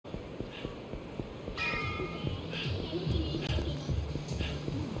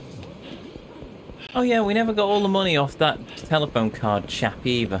Oh yeah, we never got all the money off that telephone card chap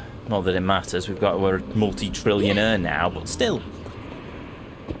either. Not that it matters, we're a multi-trillionaire now, but still.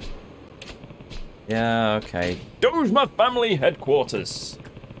 Yeah, okay. Doge my family headquarters.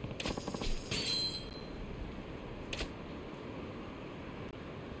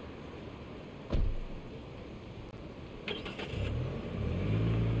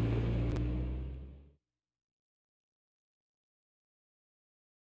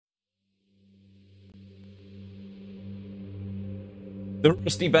 The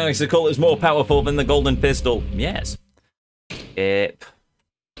rusty bicycle is more powerful than the golden pistol. Yes. Yep.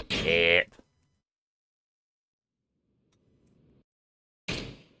 Yep.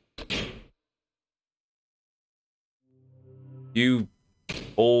 You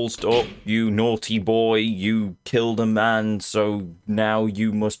ballsed up, you naughty boy. You killed a man, so now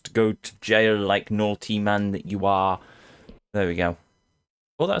you must go to jail like naughty man that you are. There we go.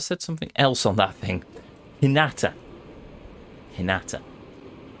 Oh, that said something else on that thing. Hinata. Hinata.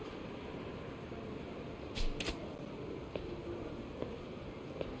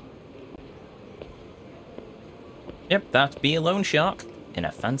 Yep, that'd be a loan shark in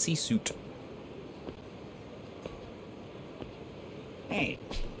a fancy suit. Hey.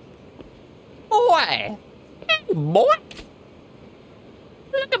 Boy! Hey, boy!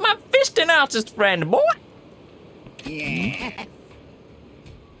 Look at my fisting artist friend, boy! Yeah.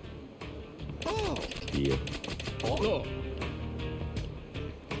 Oh. Yeah. Oh.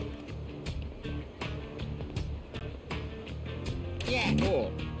 Yeah.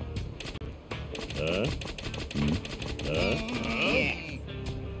 Oh.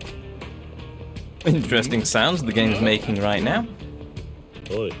 Interesting sounds the game's making right now.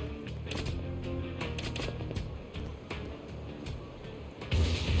 Oi.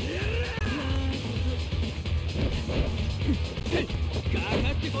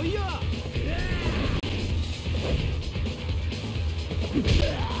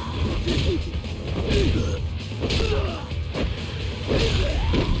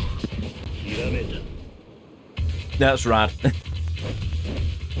 That's rad.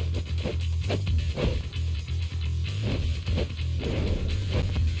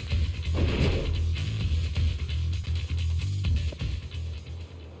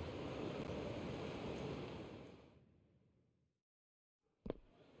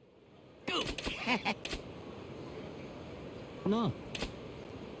 No.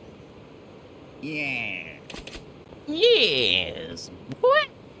 Yeah. Yes. What?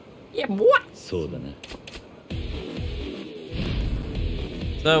 Yeah, what? そうだね。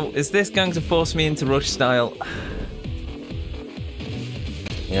 So, is this going to force me into rush style?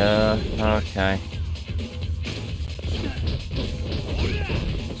 Yeah, okay.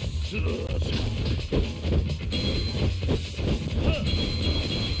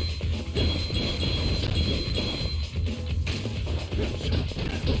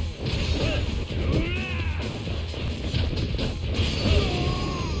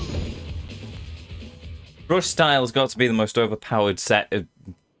 Rush style's got to be the most overpowered set of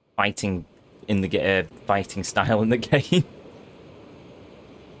fighting in the fighting style in the game.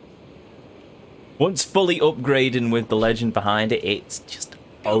 Once fully upgraded with the legend behind it, it's just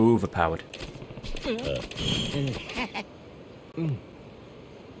overpowered.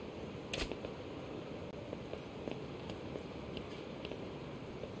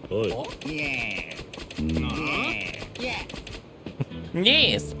 Oi. Yeah. Yeah.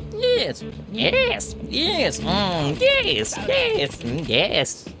 Yes, yes, yes, yes, yes, yes,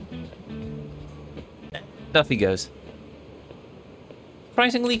 yes. Off he goes.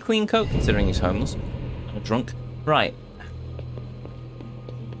 Surprisingly clean coat considering he's homeless and a drunk. Right.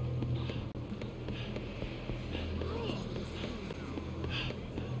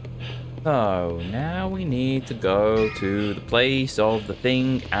 So now we need to go to the place of the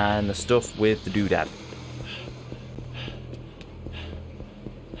thing and the stuff with the doodad.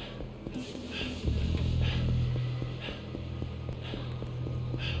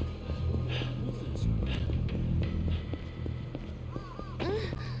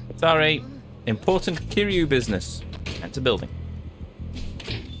 Sorry. Important Kiryu business. Enter building.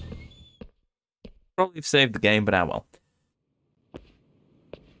 Probably have saved the game, but ah well.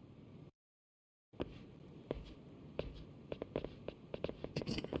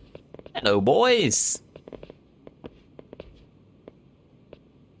 Hello, boys.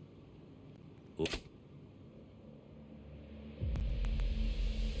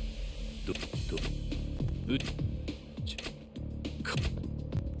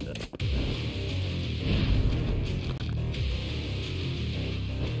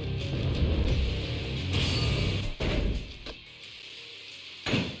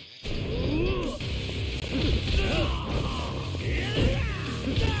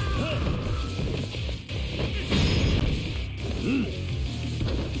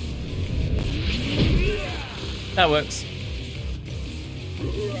 That works.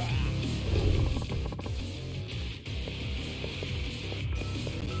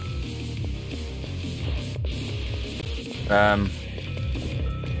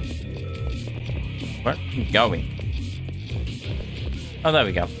 Where are you going? Oh, there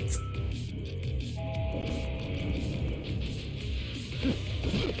we go.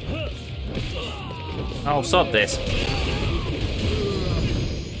 I'll sod this.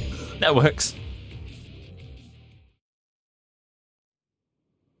 That works.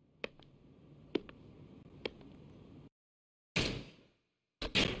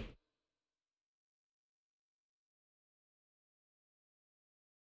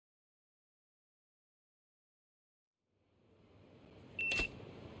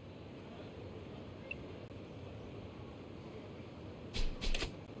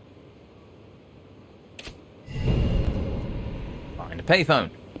 Find a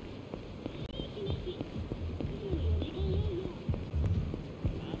payphone.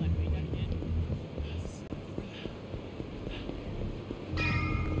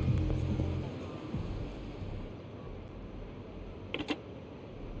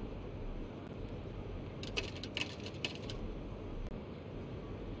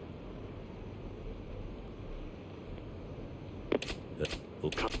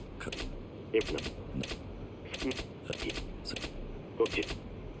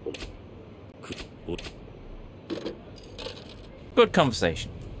 Good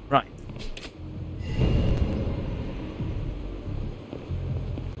conversation. Right.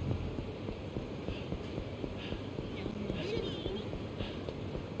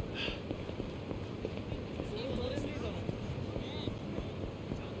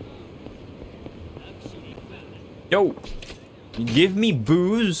 Yo, give me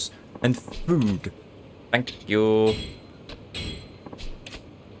booze and food. Thank you.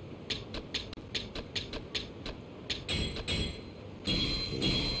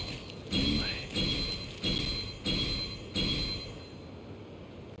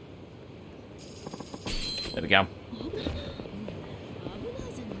 There we go.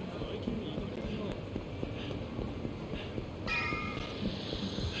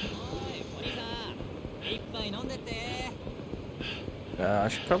 I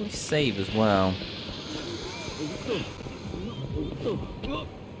should probably save as well. There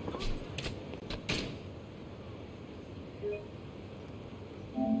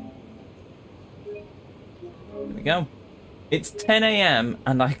we go. It's 10 AM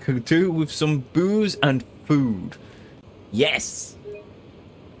and I could do with some booze and food. Yes!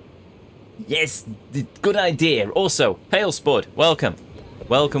 Yes, good idea. Also, Pale Spud, welcome.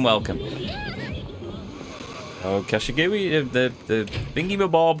 Welcome, welcome. Oh, Kashigiri, the Bingy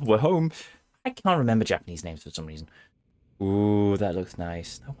Bob, we're home. I can't remember Japanese names for some reason. Ooh, that looks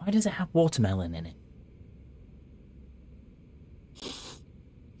nice. Why does it have watermelon in it?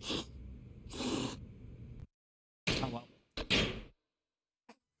 Oh, well.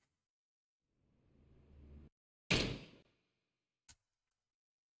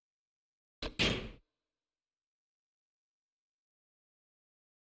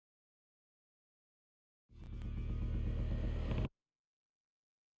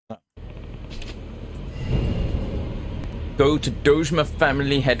 Go to Dojima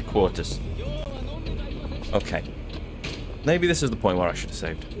family headquarters. Okay. Maybe this is the point where I should have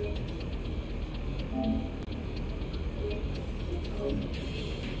saved.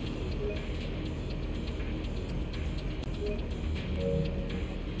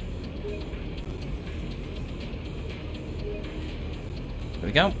 There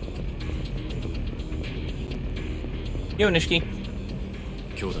we go. Yo, Nishiki.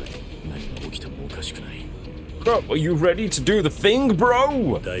 Bro, are you ready to do the thing,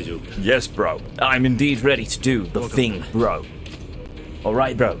 bro? Yes, bro. I'm indeed ready to do the thing, bro.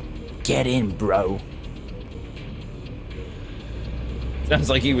 Alright, bro. Get in, bro.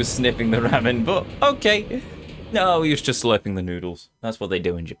 Sounds like he was sniffing the ramen, but okay. No, he was just slurping the noodles. That's what they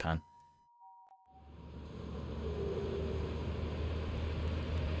do in Japan.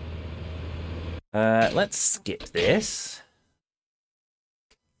 Let's skip this.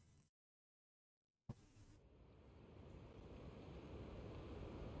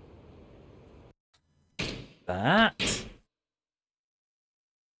 That.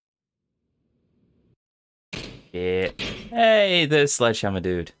 Yeah. Hey, the sledgehammer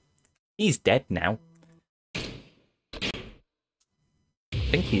dude. He's dead now. I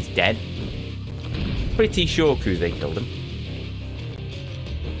think he's dead. Pretty sure they killed him.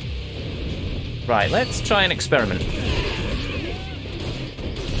 Right, let's try an experiment.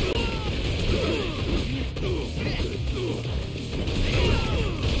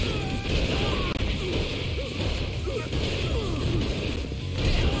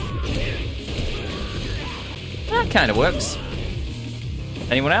 kind of works.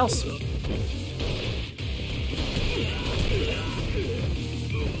 Anyone else?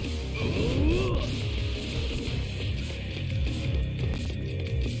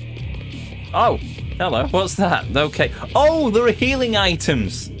 Oh, hello. What's that? Okay. Oh, there are healing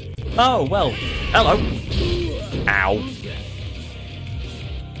items. Oh, well. Hello. Ow.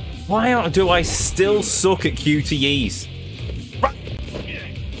 Why do I still suck at QTEs?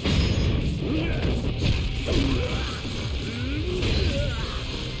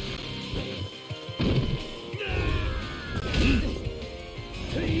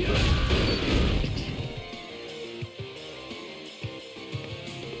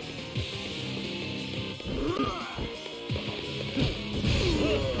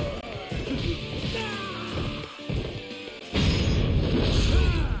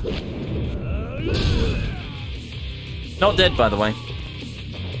 Not dead, by the way.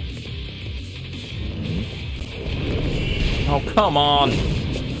 Oh, come on.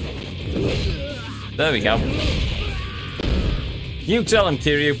 There we go. You tell him,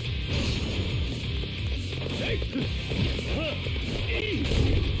 Kiryu.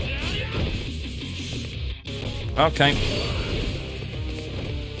 Okay.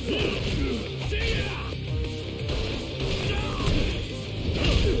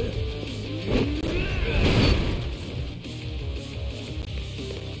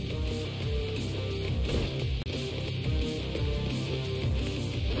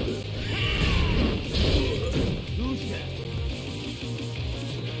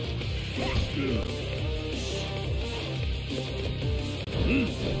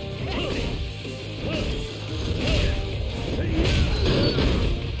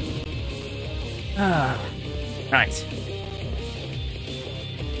 Right.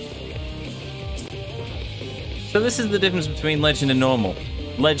 So this is the difference between Legend and Normal.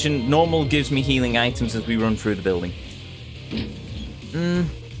 Normal gives me healing items as we run through the building.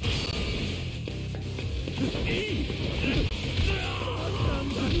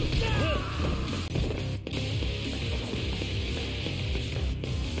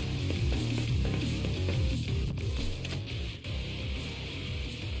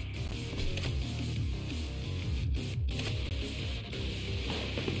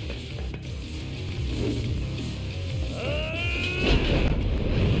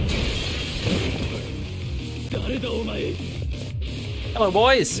 Hello,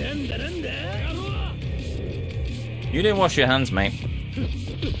 boys. You didn't wash your hands, mate.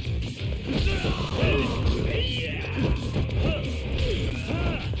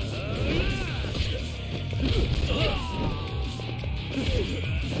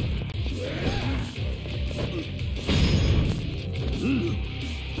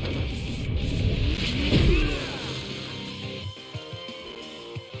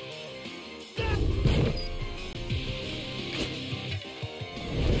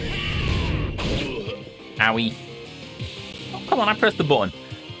 Owie. Oh, come on, I pressed the button.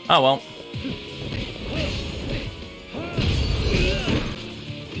 Oh, well.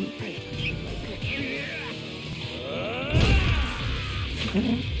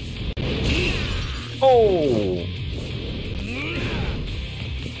 Oh!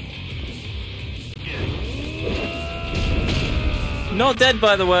 Not dead,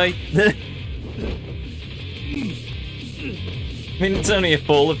 by the way. I mean, it's only a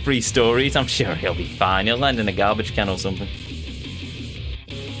fall of 3 stories. I'm sure he'll be fine. He'll land in a garbage can or something.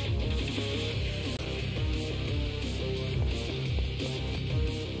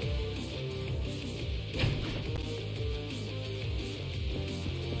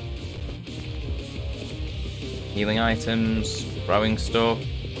 Healing items, throwing stuff.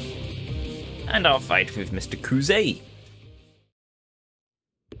 And our fight with Mr. Kuze.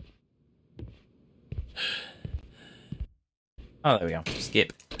 Oh, there we go.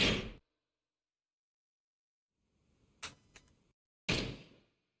 Skip.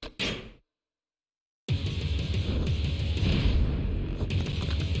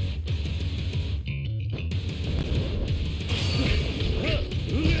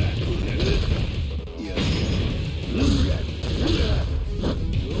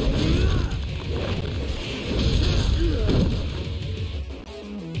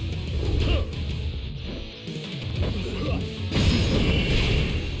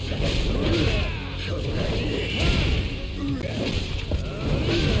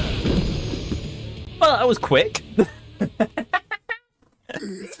 Well, that was quick.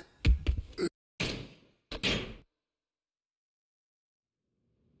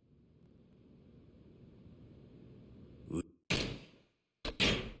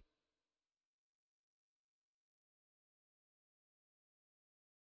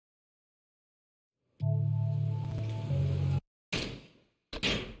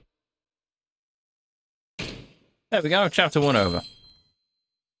 There we go, chapter 1 over.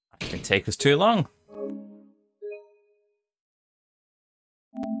 That didn't take us too long.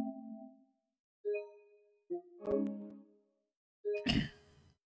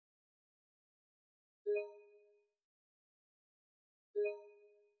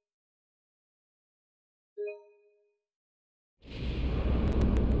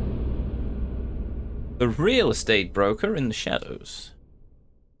 The real estate broker in the shadows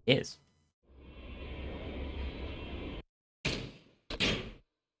is.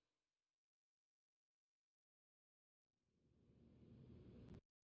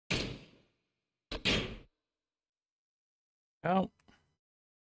 Oh.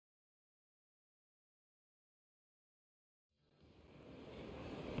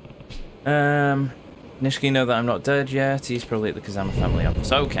 Nishiki know that I'm not dead yet. He's probably at the Kazama family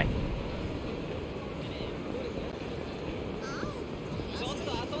office. Okay.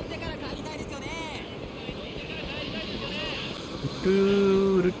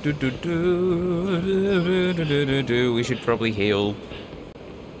 We should probably heal.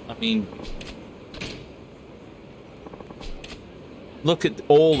 I mean, look at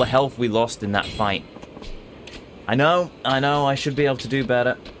all the health we lost in that fight. I know, I should be able to do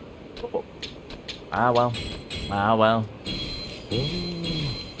better. Ah well. Ah well.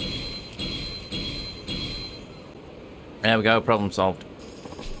 There we go, problem solved.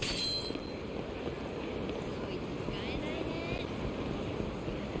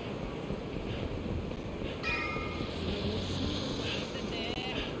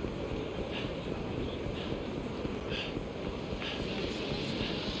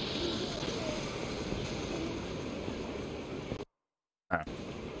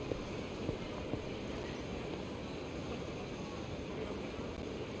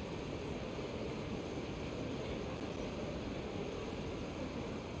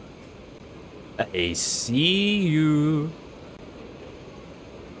 I see you.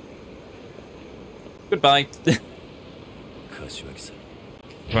 Goodbye.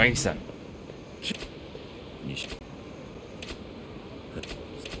 Kashiwagi-san.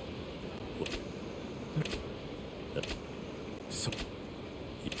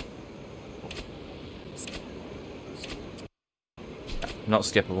 Not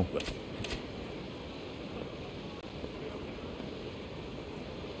skippable.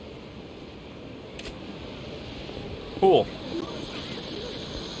 Cool.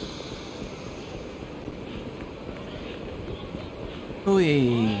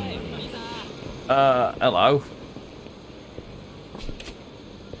 Oi. Hello.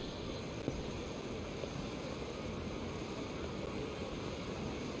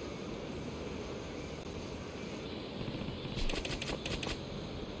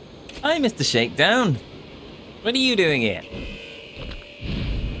 Hi, Mr. Shakedown. What are you doing here?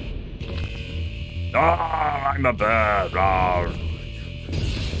 I'm a bird.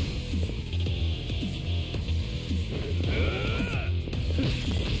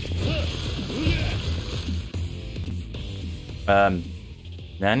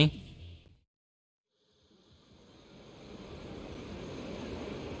 Nanny?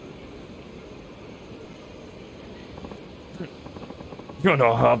 You're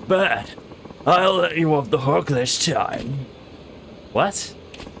not half bad. I'll let you off the hook this time. What?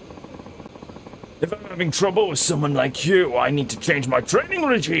 If I'm having trouble with someone like you, I need to change my training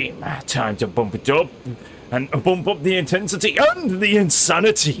regime. Time to bump it up, and bump up the intensity and the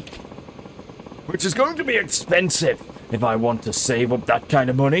insanity. Which is going to be expensive. If I want to save up that kind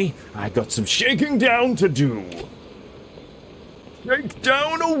of money, I got some shaking down to do. Shake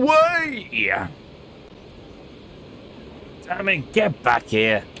down away! Damn it, get back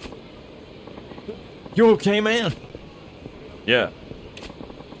here. You okay, man? Yeah.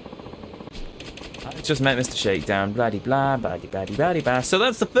 I just met Mr. Shakedown, blah blah blah blah blah blah. So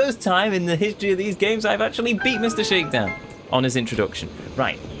that's the first time in the history of these games I've actually beat Mr. Shakedown on his introduction.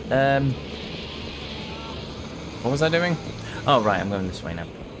 Right. What was I doing? Oh right, I'm going this way now.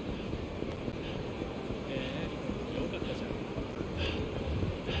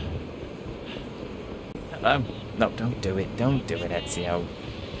 No, don't do it. Don't do it, Ezio.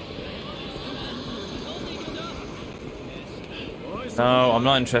 No, I'm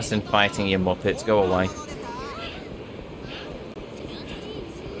not interested in fighting you Muppets. Go away.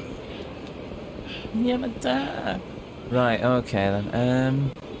 Yamada. Right, okay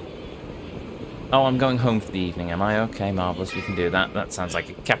then. Oh, I'm going home for the evening, am I? Okay, marvellous. We can do that. That sounds like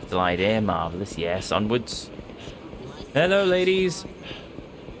a capital idea. Marvellous. Yes, onwards. Hello, ladies.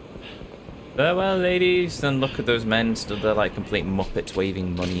 Farewell, ladies. And look at those men stood there like complete Muppets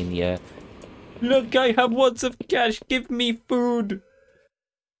waving money in the air. Look, I have lots of cash. Give me food.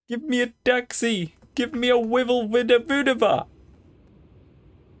 Give me a taxi. Give me a wivel with a boodaba.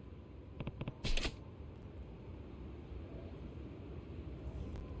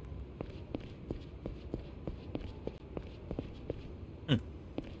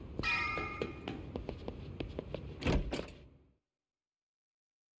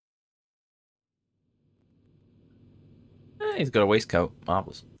 He's got a waistcoat.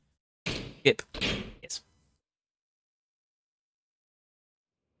 Marvellous. Skip. Yes.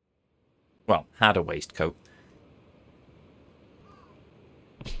 Well, had a waistcoat.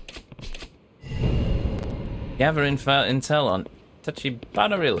 Gather intel on touchy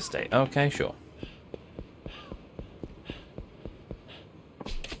banner real estate. Okay, sure.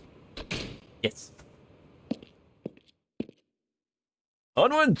 Yes.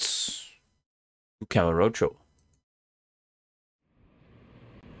 Onwards! Ukama Roadshow.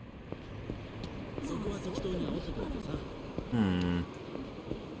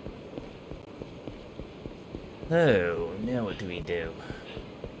 Oh, now what do we do?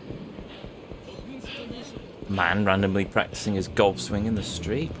 Man randomly practicing his golf swing in the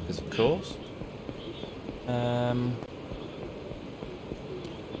street, because of course.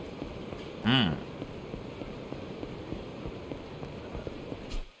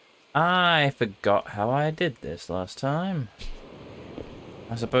 I forgot how I did this last time.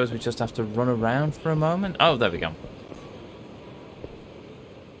 I suppose we just have to run around for a moment. Oh, there we go.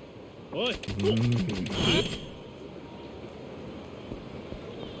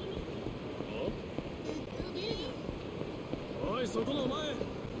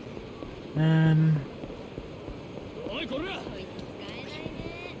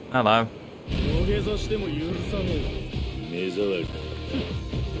 Hello.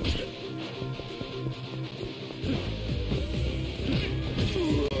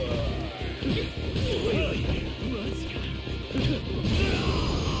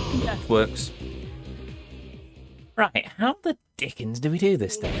 That works. Right, how the dickens do we do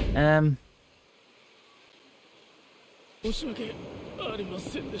this then?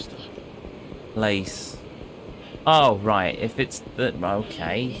 Place. Oh, right, if it's the...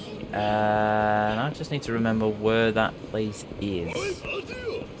 Okay. I just need to remember where that place is.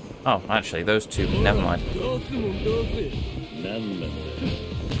 Oh, actually, those two, never mind.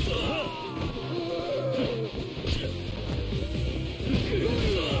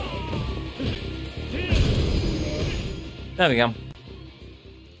 There we go.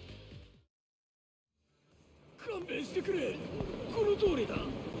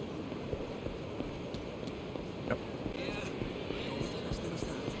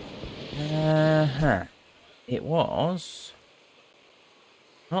 It was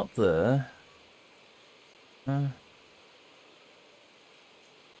not there. Oh,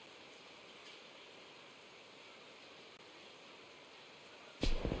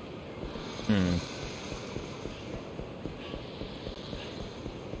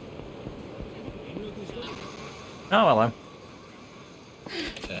 hello.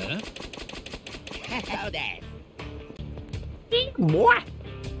 Hello there. What?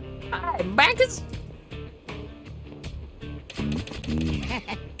 Hi, Bacchus.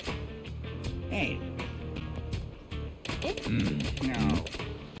 Hey. No.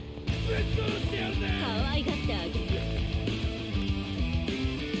 可愛がってあげる。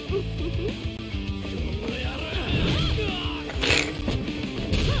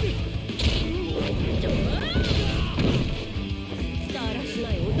だらし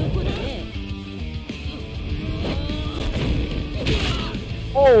ない男だね。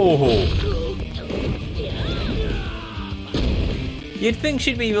Oh! You'd think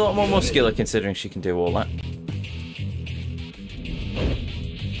she'd be a lot more muscular considering she can do all that.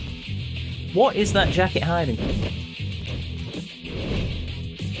 What is that jacket hiding?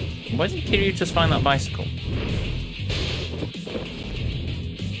 Where did Kiryu just find that bicycle?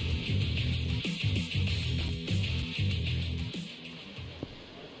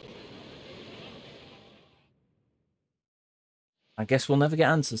 I guess we'll never get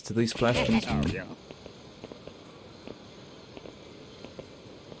answers to these questions.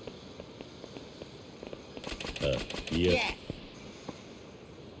 Yeah.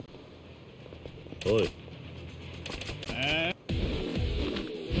 Oi.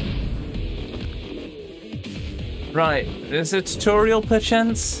 Right, is a tutorial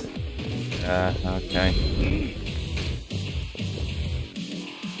perchance? Okay.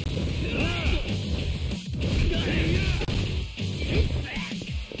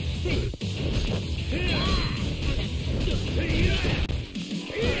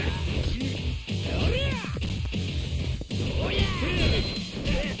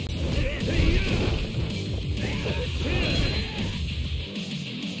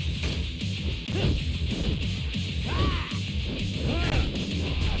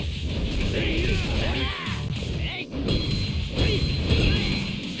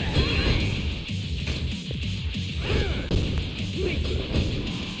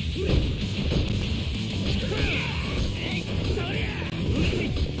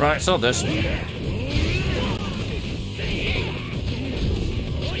 Right, so this.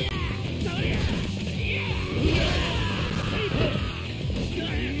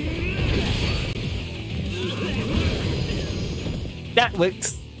 That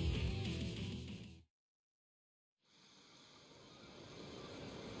works.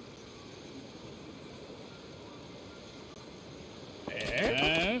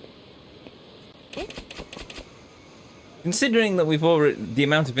 Considering that we've already the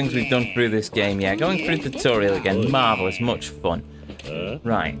amount of things we've done through this game, yeah, going through the tutorial again, marvelous, much fun.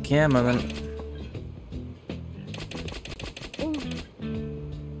 Right, come on then.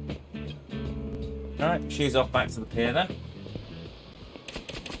 Alright, shoes off back to the pier then.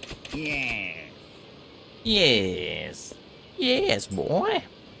 Yes. Yes. Yes, boy.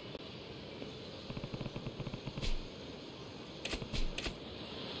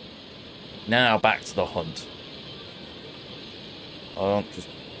 Now back to the hunt. Oh, just...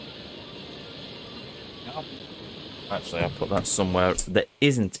 Actually, I'll put that somewhere that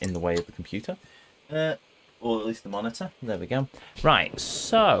isn't in the way of the computer. Or at least the monitor. There we go. Right,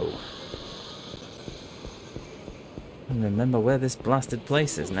 so... I don't remember where this blasted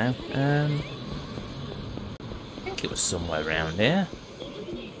place is now. I think it was somewhere around here.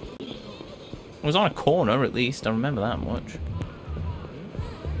 It was on a corner, at least. I remember that much.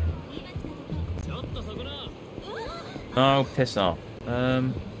 Oh, piss off.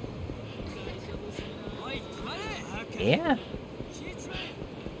 Yeah.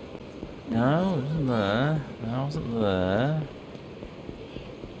 No, it wasn't there. I wasn't there.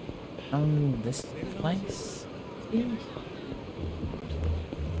 This place?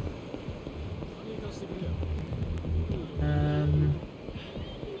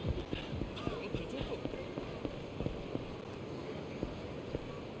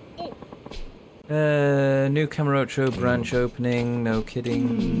 New Camarocho branch opening, no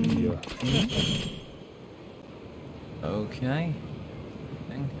kidding. Okay.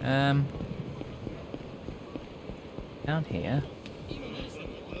 Down here.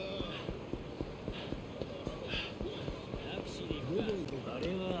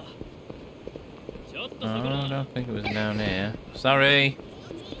 Oh, I don't think it was down here. Sorry.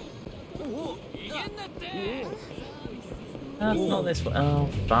 That's not this way. Oh,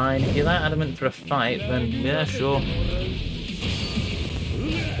 fine. If you're that adamant for a fight, then yeah, sure.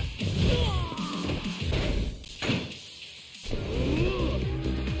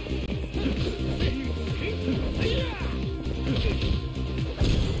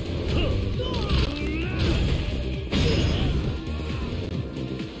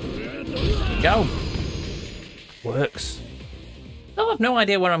 Go. Works. I'll have no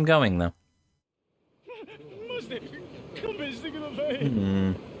idea where I'm going though.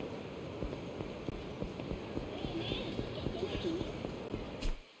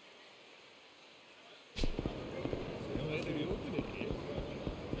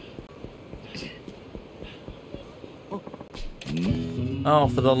 Oh,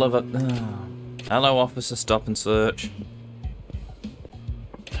 for the love of... Oh. Hello, officer, stop and search.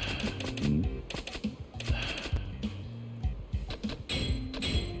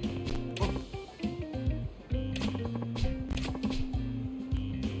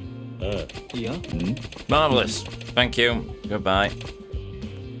 Yeah. Marvellous. Thank you. Goodbye.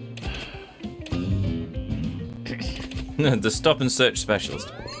 The stop and search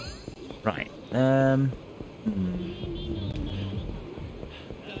specialist. Right.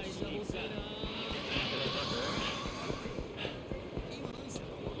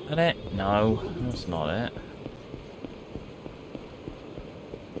 That it? No, that's not it.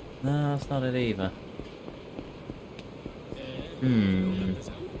 No, that's not it either.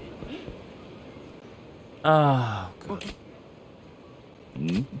 Oh, God.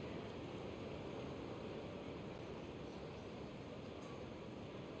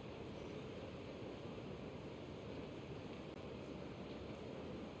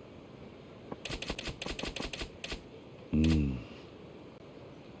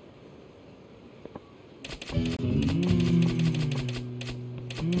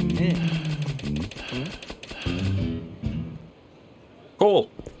 Cool.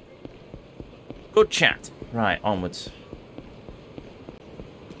 Good chat. Right, onwards.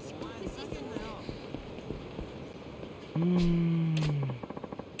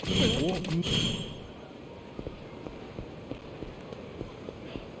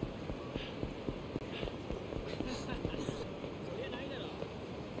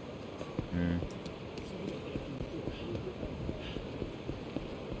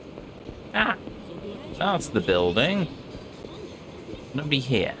 Ah, that's the building. Nobody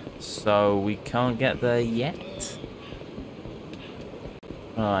here, so we can't get there yet.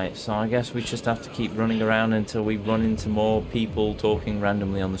 Right, so I guess we just have to keep running around until we run into more people talking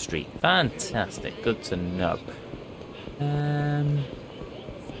randomly on the street. Fantastic, good to know.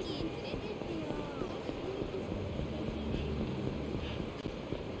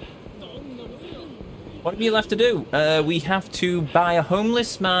 What have you left to do? We have to buy a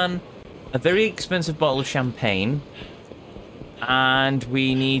homeless man a very expensive bottle of champagne. And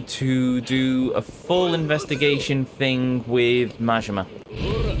we need to do a full investigation thing with Majima.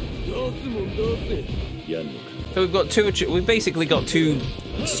 So we've got we've basically got 2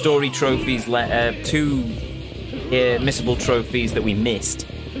 story trophies, 2 missable trophies that we missed,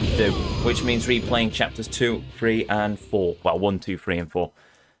 which means replaying chapters 2, 3, and 4. Well, 1, 2, 3, and 4.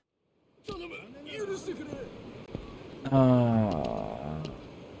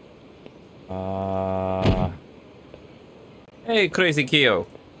 Hey, Crazy Kyo.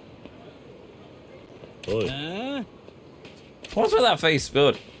 Oi. What's with that face,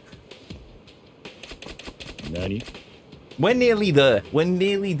 bud? Nani? We're nearly there. We're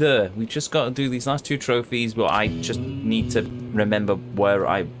nearly there. We've just got to do these last 2 trophies, but I just need to remember where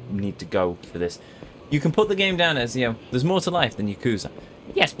I need to go for this. You can put the game down as, you know, there's more to life than Yakuza.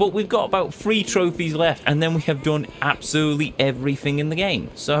 Yes, but we've got about 3 trophies left, and then we have done absolutely everything in the game.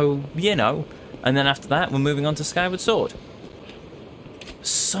 So, you know, and then after that, we're moving on to Skyward Sword.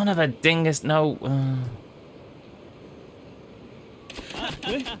 Son of a dingus, no.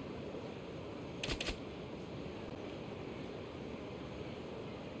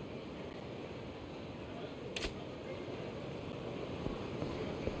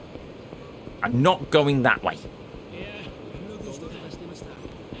 I'm not going that way.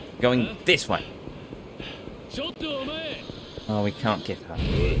 Going this way. Oh, we can't get past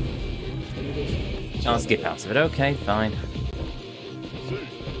it. I'll skip out of it. Okay, fine.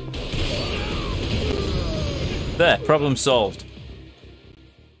 There, problem solved.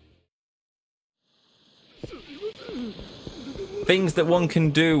 Things that one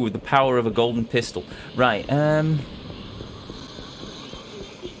can do with the power of a golden pistol. Right, I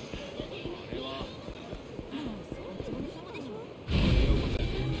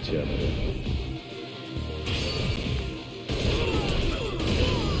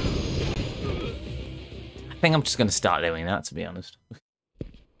think I'm just going to start doing that, to be honest.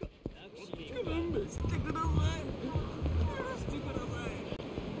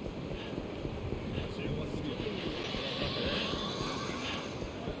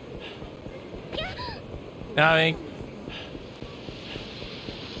 Coming.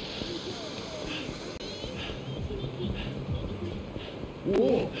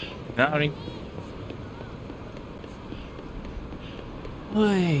 Coming.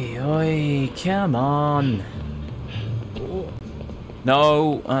 Oi, oi, come on.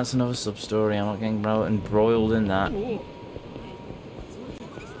 No, that's another sub-story. I'm not getting embroiled in that.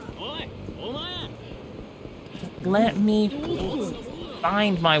 Let me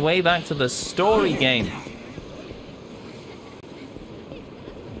find my way back to the story game.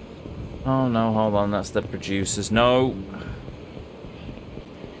 Oh no, hold on, that's the producers. No.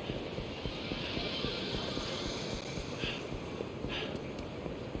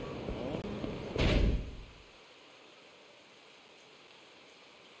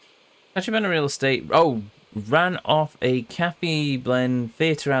 Actually been a real estate. Oh, ran off a cafe blend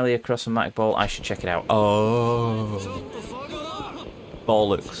theatre alley across from Mac Ball. I should check it out. Oh.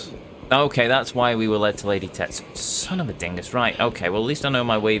 Bollocks. Okay, that's why we were led to Lady Tetsu. Son of a dingus. Right, okay, well at least I know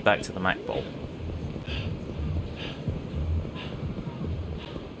my way back to the Mac Bowl.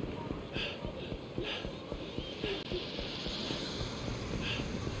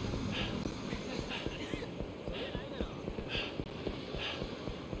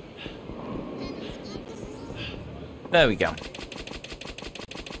 There we go.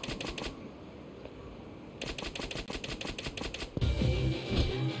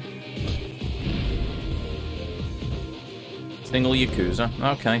 Single Yakuza,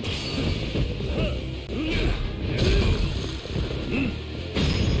 okay.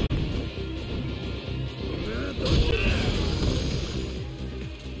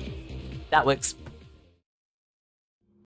 That works.